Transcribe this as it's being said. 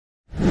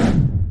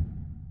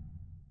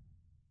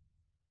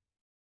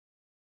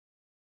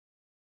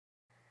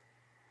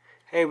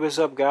Hey, what's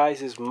up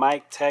guys? It's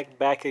Mike Tech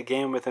back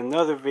again with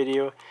another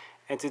video,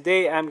 and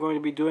today I'm going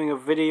to be doing a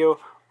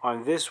video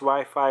on this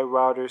Wi-Fi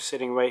router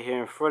sitting right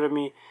here in front of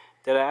me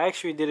that I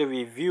actually did a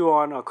review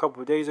on a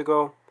couple of days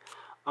ago.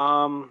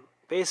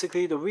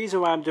 Basically the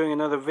reason why I'm doing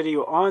another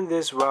video on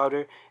this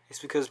router is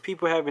because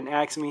people have been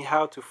asking me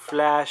how to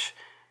flash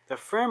the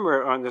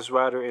firmware on this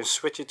router and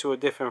switch it to a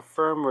different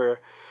firmware.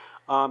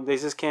 They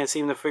just can't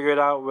seem to figure it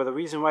out. Well, the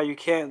reason why you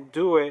can't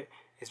do it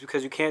is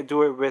because you can't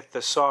do it with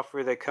the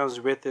software that comes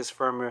with this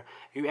firmware.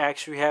 You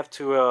actually have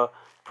to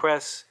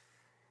press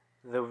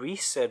the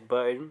reset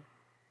button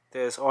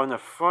that's on the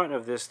front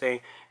of this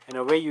thing, and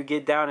the way you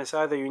get down is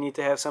either you need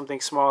to have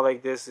something small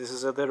like this. This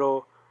is a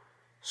little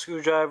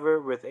screwdriver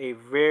with a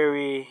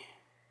very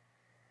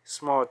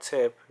small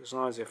tip, as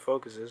long as it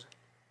focuses.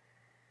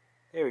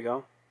 There we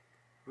go.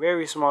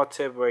 Very small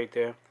tip right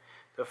there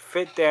to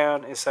fit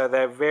down inside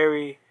that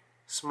very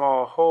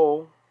small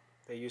hole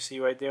that you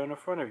see right there on the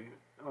front of you,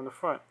 on the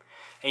front.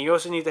 And you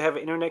also need to have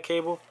an internet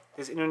cable.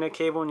 This internet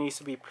cable needs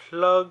to be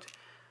plugged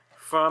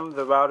from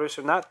the router,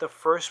 so not the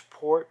first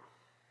port.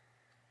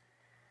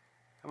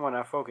 Come on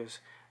now, focus.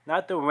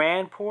 Not the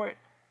WAN port,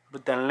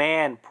 but the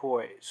LAN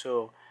port.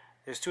 So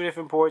there's two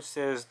different ports.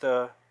 There's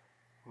the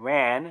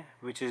WAN,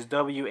 which is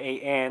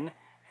W-A-N,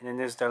 and then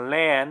there's the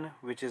LAN,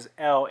 which is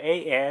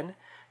L-A-N.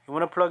 You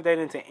want to plug that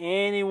into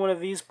any one of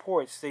these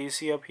ports that you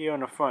see up here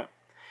on the front.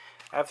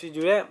 After you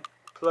do that,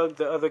 plug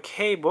the other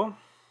cable.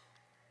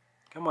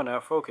 Come on now,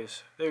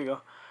 focus. There you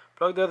go.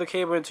 Plug the other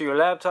cable into your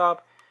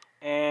laptop,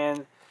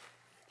 and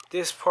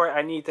this part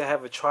I need to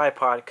have a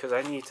tripod because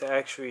I need to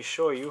actually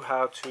show you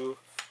how to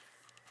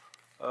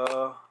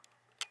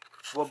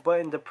what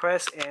button to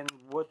press and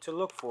what to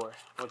look for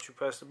once you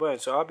press the button.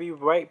 So I'll be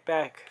right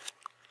back.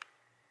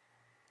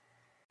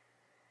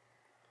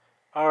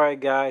 Alright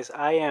guys,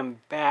 I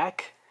am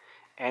back,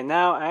 and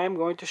now I am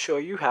going to show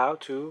you how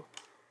to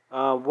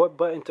what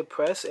button to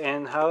press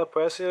and how to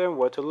press it and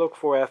what to look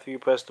for after you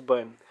press the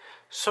button.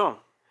 So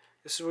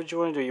this is what you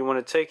want to do. You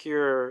want to take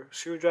your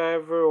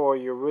screwdriver or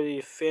your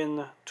really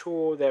thin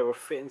tool that will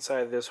fit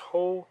inside this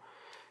hole.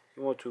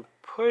 You want to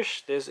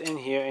push this in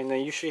here, and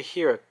then you should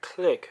hear a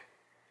click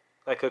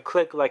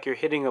like you're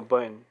hitting a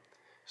button.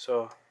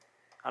 So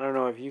I don't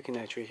know if you can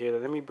actually hear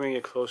that. Let me bring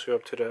it closer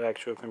up to the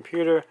actual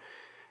computer.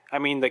 I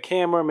mean the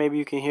camera. Maybe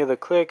you can hear the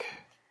click.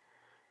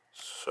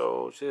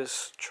 So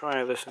just try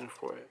and listen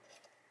for it.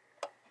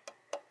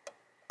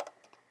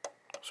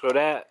 So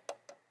that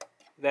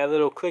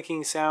little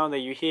clicking sound that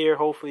you hear,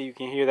 hopefully you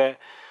can hear that.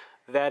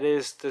 That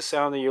is the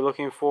sound that you're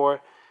looking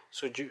for.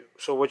 So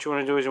what you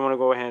want to do is you want to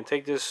go ahead and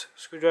take this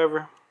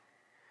screwdriver,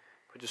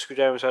 put the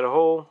screwdriver inside a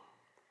hole,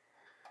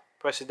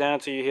 press it down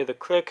until you hear the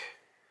click,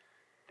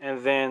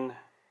 and then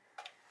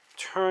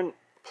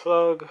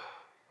plug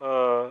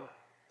the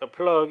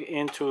plug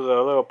into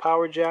the little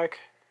power jack,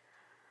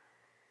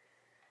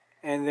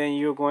 and then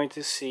you're going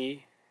to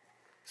see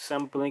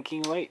some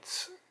blinking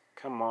lights.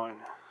 Come on.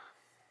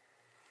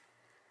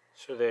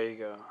 So there you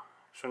go.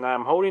 So now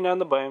I'm holding down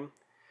the button.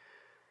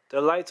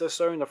 The lights are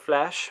starting to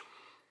flash.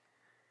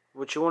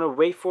 What you want to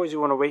wait for is you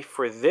want to wait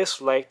for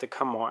this light to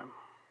come on.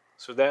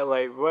 So that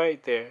light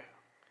right there.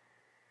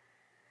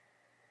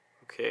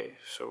 Okay,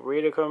 so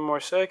wait a couple more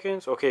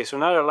seconds. Okay, so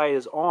now the light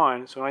is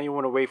on. So now you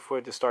want to wait for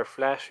it to start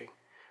flashing.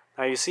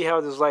 Now you see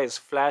how this light is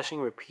flashing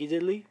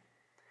repeatedly?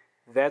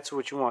 That's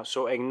what you want.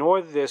 So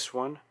ignore this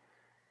one.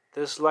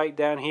 This light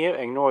down here,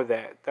 ignore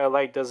that. That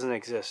light doesn't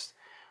exist.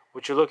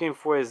 What you're looking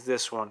for is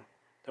this one.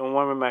 The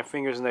one with my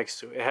fingers next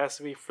to it. It has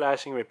to be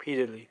flashing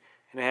repeatedly,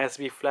 and it has to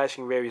be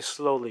flashing very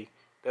slowly.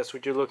 That's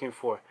what you're looking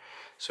for.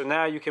 So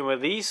now you can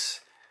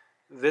release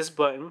this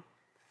button,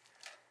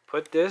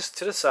 put this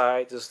to the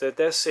side, just let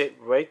that sit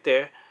right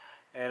there,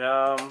 and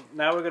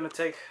now we're gonna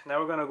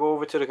go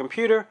over to the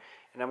computer,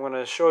 and I'm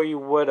gonna show you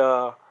what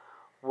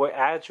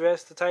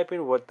address to type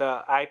in, what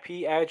the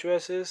IP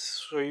address is,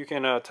 so you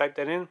can type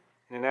that in.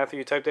 And then after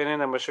you type that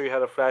in, I'm gonna show you how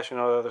to flash and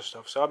all the other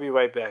stuff. So I'll be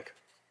right back.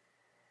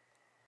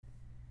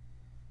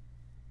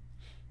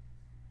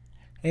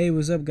 Hey,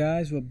 what's up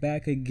guys? We're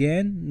back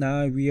again.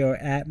 Now we are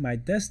at my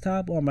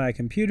desktop on my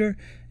computer,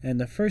 and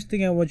the first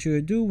thing I want you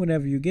to do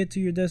whenever you get to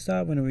your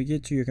desktop, whenever you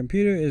get to your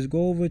computer, is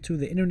go over to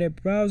the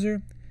internet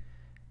browser,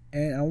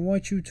 and I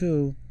want you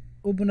to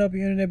open up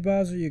your internet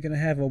browser. You're going to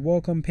have a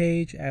welcome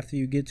page. After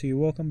you get to your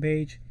welcome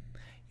page,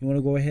 you want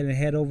to go ahead and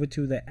head over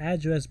to the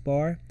address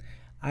bar.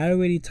 I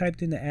already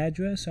typed in the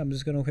address. I'm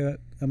just gonna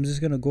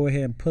go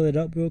ahead and pull it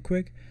up real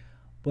quick.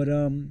 But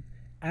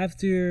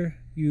after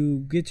you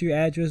get to your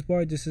address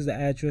bar, this is the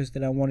address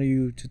that I want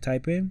you to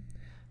type in.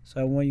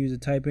 So I want you to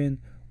type in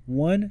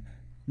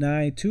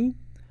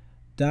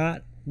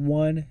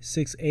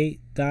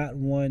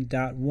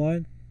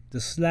 192.168.1.1.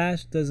 The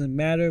slash doesn't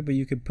matter, but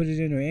you can put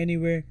it in or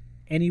anywhere.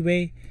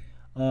 Anyway,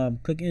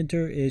 click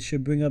enter. It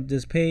should bring up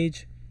this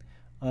page.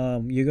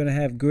 You're gonna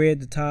have gray at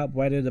the top,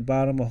 white at the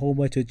bottom, a whole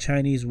bunch of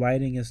Chinese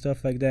writing and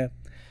stuff like that.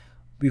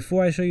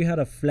 Before I show you how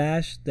to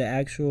flash the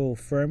actual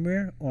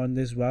firmware on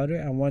this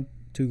router, I want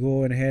to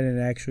go ahead and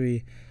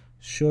actually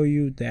show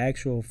you the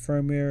actual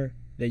firmware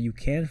that you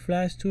can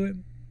flash to it.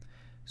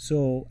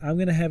 So I'm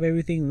gonna have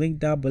everything linked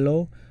down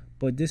below,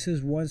 but this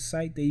is one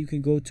site that you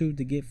can go to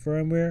get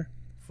firmware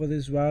for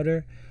this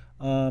router.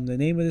 The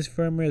name of this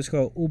firmware is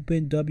called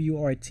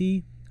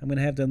OpenWRT. I'm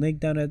gonna have the link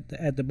down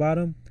at the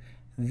bottom.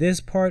 This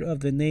part of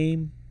the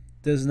name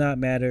does not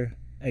matter.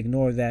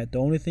 Ignore that. The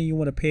only thing you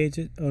want to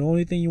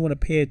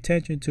pay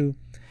attention to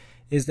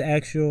is the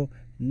actual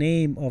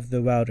name of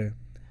the router,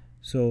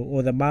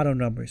 or the model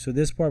number. So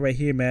this part right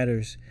here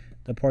matters,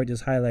 the part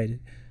that's highlighted.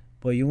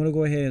 But you want to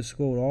go ahead and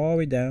scroll all the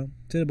way down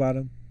to the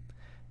bottom,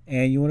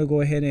 and you want to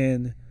go ahead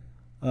and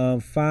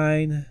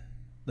find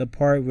the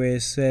part where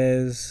it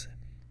says,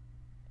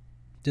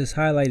 this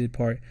highlighted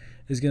part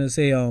is going to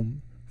say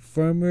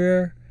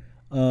firmware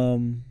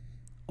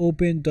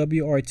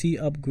OpenWRT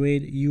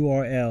upgrade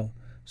URL.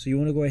 So you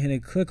want to go ahead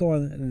and click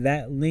on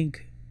that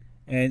link,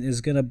 and it's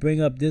going to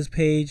bring up this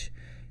page.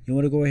 You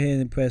want to go ahead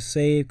and press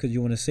save, because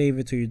you want to save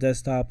it to your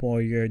desktop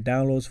or your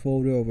downloads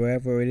folder or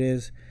wherever it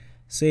is.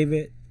 Save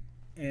it,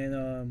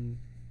 and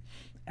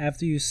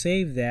after you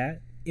save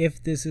that,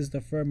 if this is the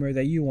firmware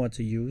that you want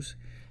to use,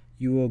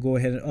 you will go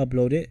ahead and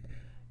upload it.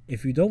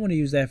 If you don't want to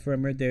use that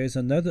firmware, there is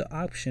another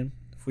option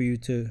for you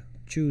to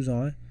choose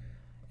on,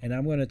 and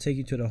I'm going to take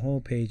you to the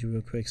home page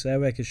real quick so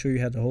that way I can show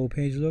you how the whole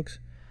page looks.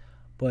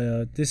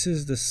 But this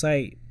is the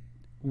site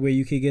where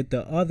you can get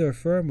the other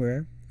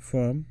firmware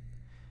from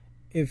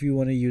if you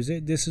want to use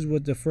it. This is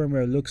what the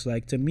firmware looks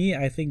like. To me,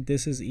 I think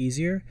this is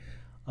easier.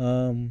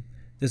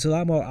 There's a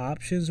lot more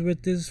options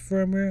with this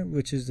firmware,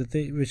 which is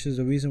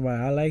the reason why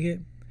I like it.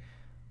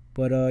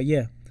 But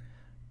yeah,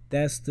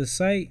 that's the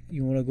site.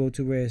 You want to go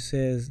to where it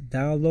says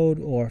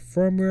download or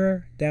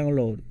firmware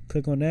download.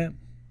 Click on that,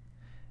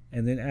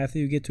 and then after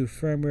you get to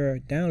firmware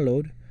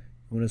download,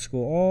 you want to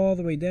scroll all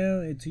the way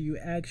down until you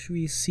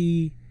actually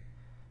see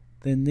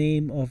the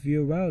name of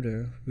your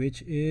router,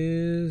 which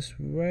is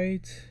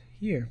right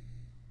here,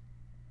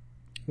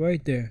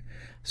 right there.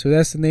 So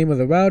that's the name of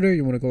the router.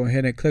 You want to go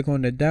ahead and click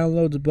on the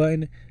downloads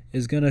button.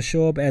 It's going to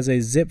show up as a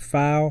zip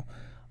file.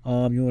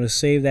 You want to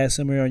save that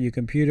somewhere on your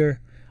computer.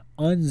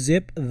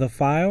 Unzip the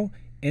file.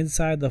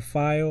 Inside the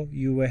file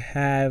you will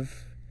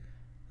have,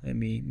 let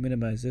me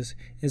minimize this.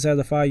 Inside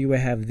the file you will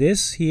have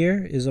this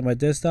here is on my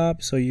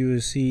desktop. So you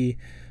will see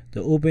the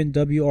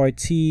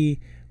OpenWRT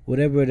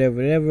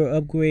whatever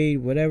upgrade,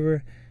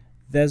 whatever.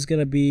 That's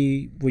gonna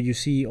be what you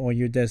see on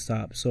your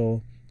desktop.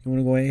 So you want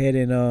to go ahead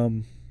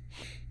and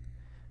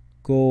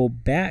go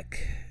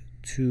back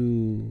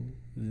to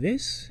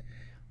this,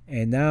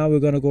 and now we're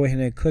gonna go ahead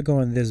and click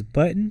on this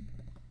button.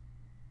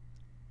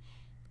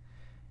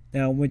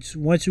 Now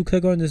once you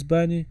click on this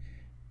button,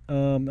 I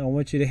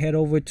want you to head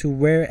over to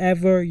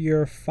wherever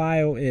your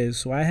file is.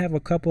 So I have a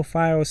couple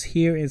files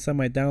here inside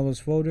my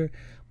downloads folder,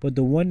 but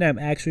the one that I'm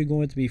actually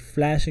going to be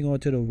flashing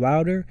onto the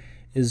router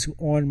is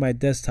on my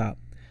desktop.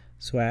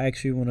 So I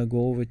actually want to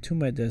go over to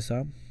my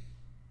desktop,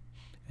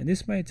 and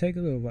this might take a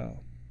little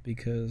while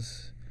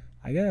because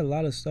I got a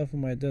lot of stuff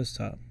on my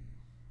desktop.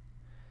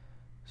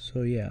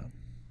 So yeah,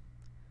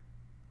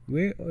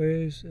 where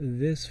is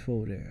this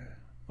folder?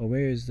 Or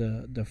where is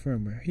the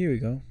firmware? Here we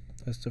go.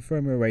 That's the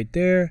firmware right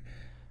there.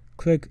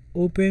 Click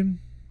open,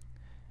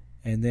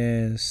 and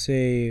then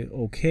say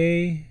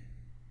OK.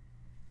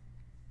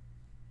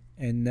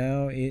 And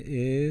now it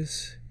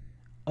is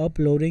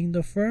uploading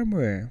the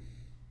firmware,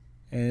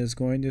 and it's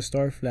going to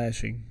start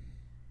flashing.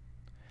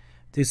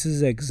 This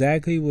is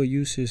exactly what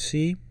you should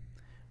see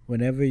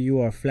whenever you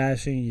are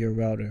flashing your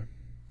router.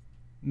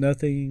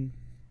 Nothing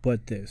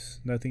but this,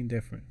 nothing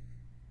different.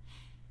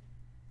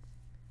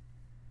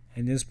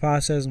 And this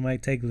process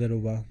might take a little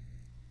while.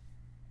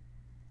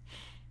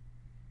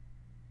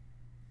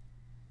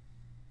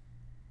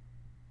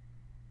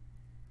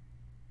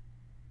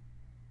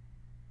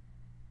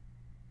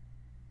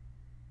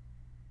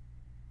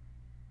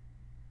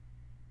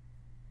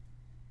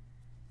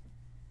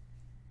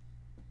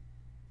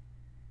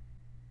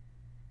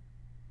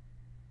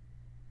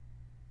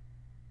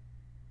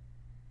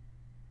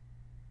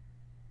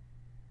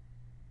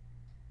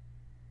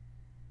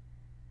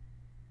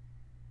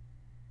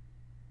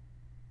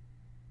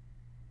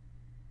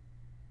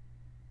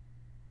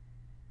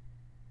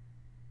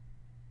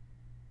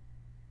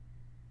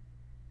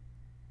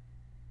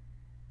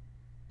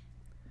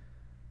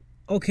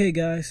 Okay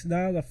guys,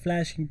 now the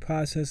flashing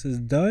process is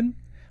done.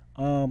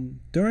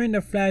 During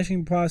the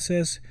flashing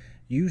process,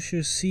 you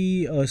should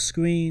see a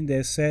screen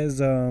that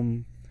says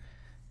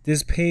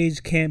this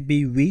page can't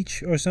be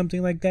reached or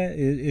something like that.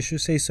 It should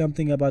say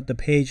something about the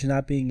page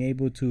not being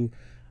able to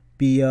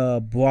be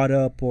brought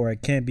up, or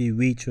it can't be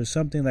reached or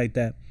something like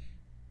that.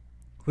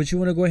 What you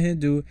want to go ahead and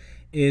do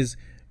is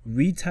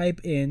retype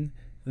in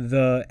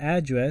the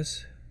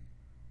address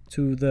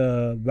to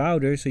the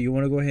router. So you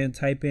want to go ahead and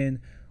type in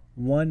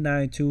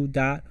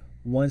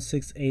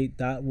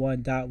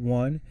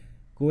 192.168.1.1.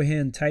 Go ahead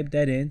and type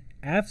that in.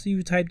 After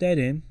you type that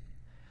in,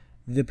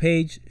 the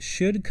page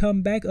should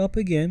come back up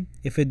again.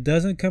 If it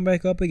doesn't come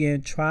back up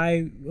again,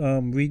 try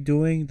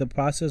redoing the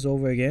process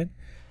over again.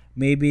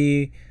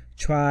 Maybe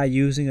try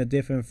using a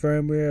different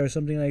firmware or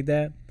something like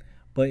that.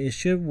 but it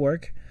should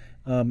work.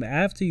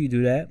 After you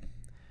do that,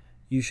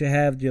 you should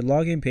have your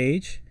login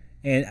page,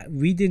 and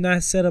we did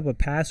not set up a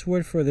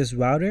password for this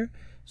router,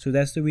 so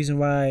that's the reason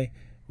why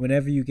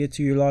whenever you get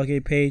to your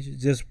login page,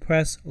 just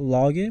press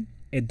login.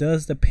 It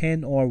does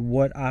depend on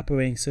what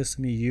operating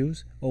system you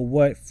use or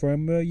what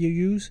firmware you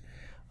use.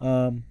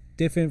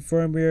 Different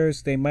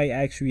firmwares, they might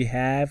actually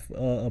have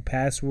a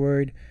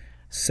password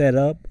set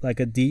up, like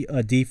a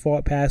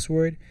default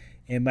password.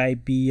 It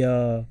might be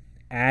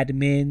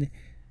admin,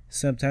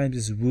 sometimes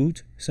it's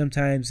root,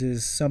 sometimes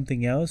it's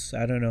something else,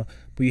 I don't know,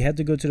 but you have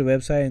to go to the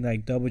website and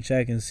like double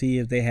check and see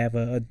if they have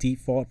a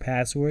default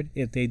password.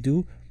 If they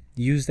do,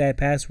 use that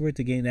password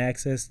to gain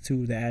access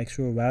to the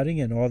actual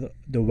routing and all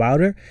the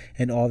router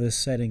and all the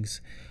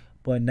settings.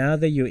 But now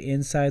that you're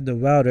inside the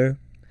router,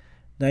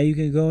 now you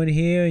can go in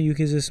here and you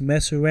can just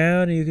mess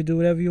around and you can do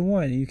whatever you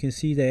want. And you can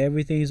see that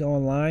everything's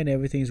online,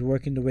 everything's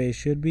working the way it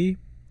should be.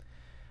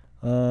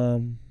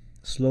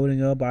 It's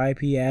loading up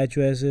IP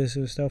addresses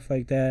and stuff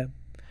like that.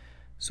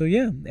 So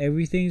yeah,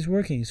 everything's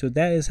working. So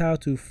that is how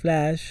to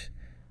flash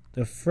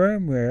the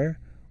firmware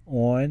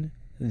on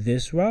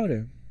this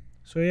router.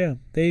 So yeah,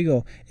 there you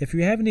go. If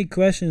you have any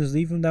questions,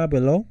 leave them down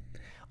below.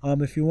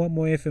 If you want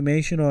more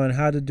information on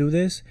how to do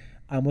this,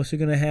 I'm also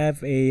gonna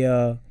have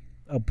a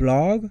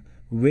blog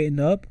written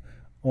up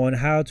on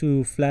how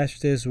to flash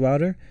this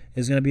router.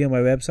 It's gonna be on my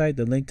website.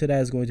 The link to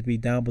that is going to be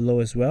down below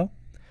as well.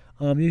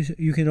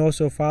 You can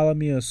also follow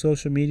me on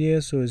social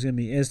media. So it's gonna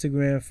be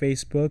Instagram,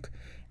 Facebook,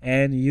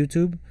 and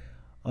YouTube.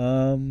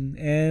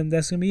 And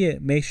that's gonna be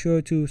it. Make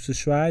sure to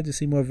subscribe to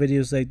see more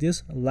videos like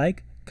this.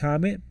 Like,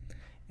 comment,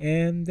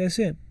 and that's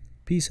it.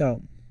 Peace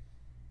out.